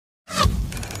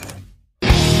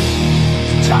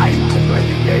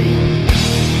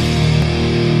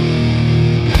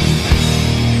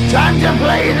Time to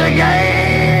play the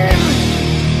game!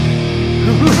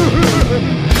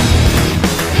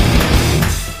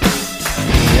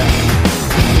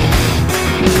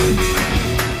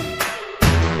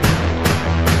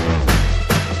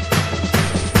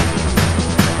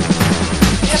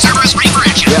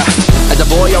 Yeah, as a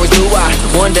boy always knew I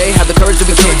one day had the courage to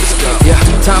be king. Yeah,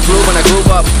 time flew when I grew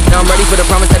up. Now I'm ready for the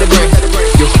promise that it brings.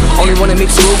 You only wanted me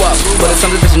to screw up, but it's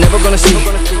something that you're never gonna see.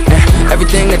 Yeah,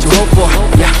 everything that you hope for,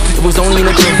 yeah, it was only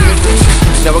in a dream.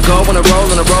 Now I go on a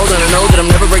road, and I know that I'm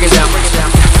never breaking down.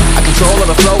 I control all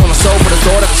the flow on my soul, put a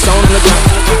sword at the stone in the ground.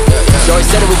 She always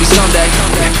said it would be someday,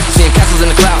 seeing castles in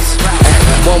the clouds.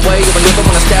 One way or another,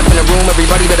 when I step in the room,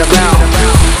 everybody better bow.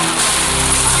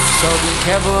 So be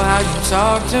careful how you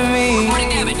talk to me,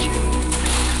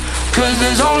 cause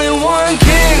there's only one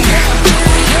king,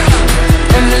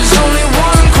 and there's only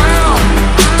one crown,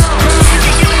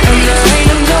 and there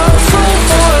ain't enough room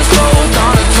for us both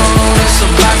on a throne. It's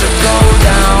about to go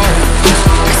down,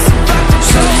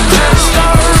 so you better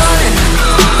start running,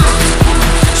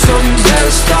 so you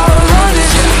better start running,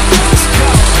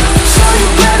 so you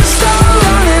better start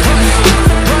running,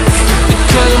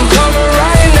 because I'm coming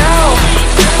right now,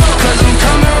 because I'm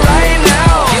coming right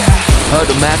now. Heard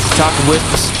the masters talking with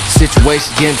us, situation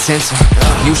getting tenser.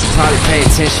 You should probably pay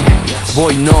attention.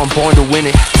 Boy, you know I'm born to win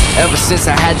it. Ever since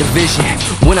I had the vision,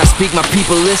 when I speak my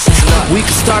people listen. We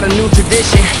can start a new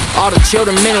tradition. All the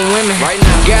children, men and women,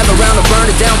 gather around to burn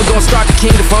it down. We're gonna start the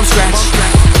kingdom from scratch.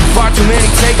 Far too many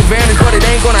take advantage, but it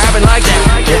ain't gonna happen like that.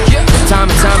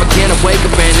 Time and time again I wake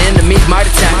up and enemies might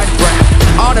attack.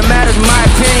 All that matters in my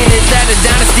opinion is that the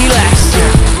dynasty lasts.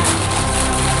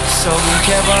 So be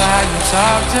careful how you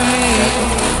talk to me,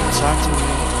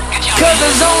 cause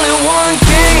there's only one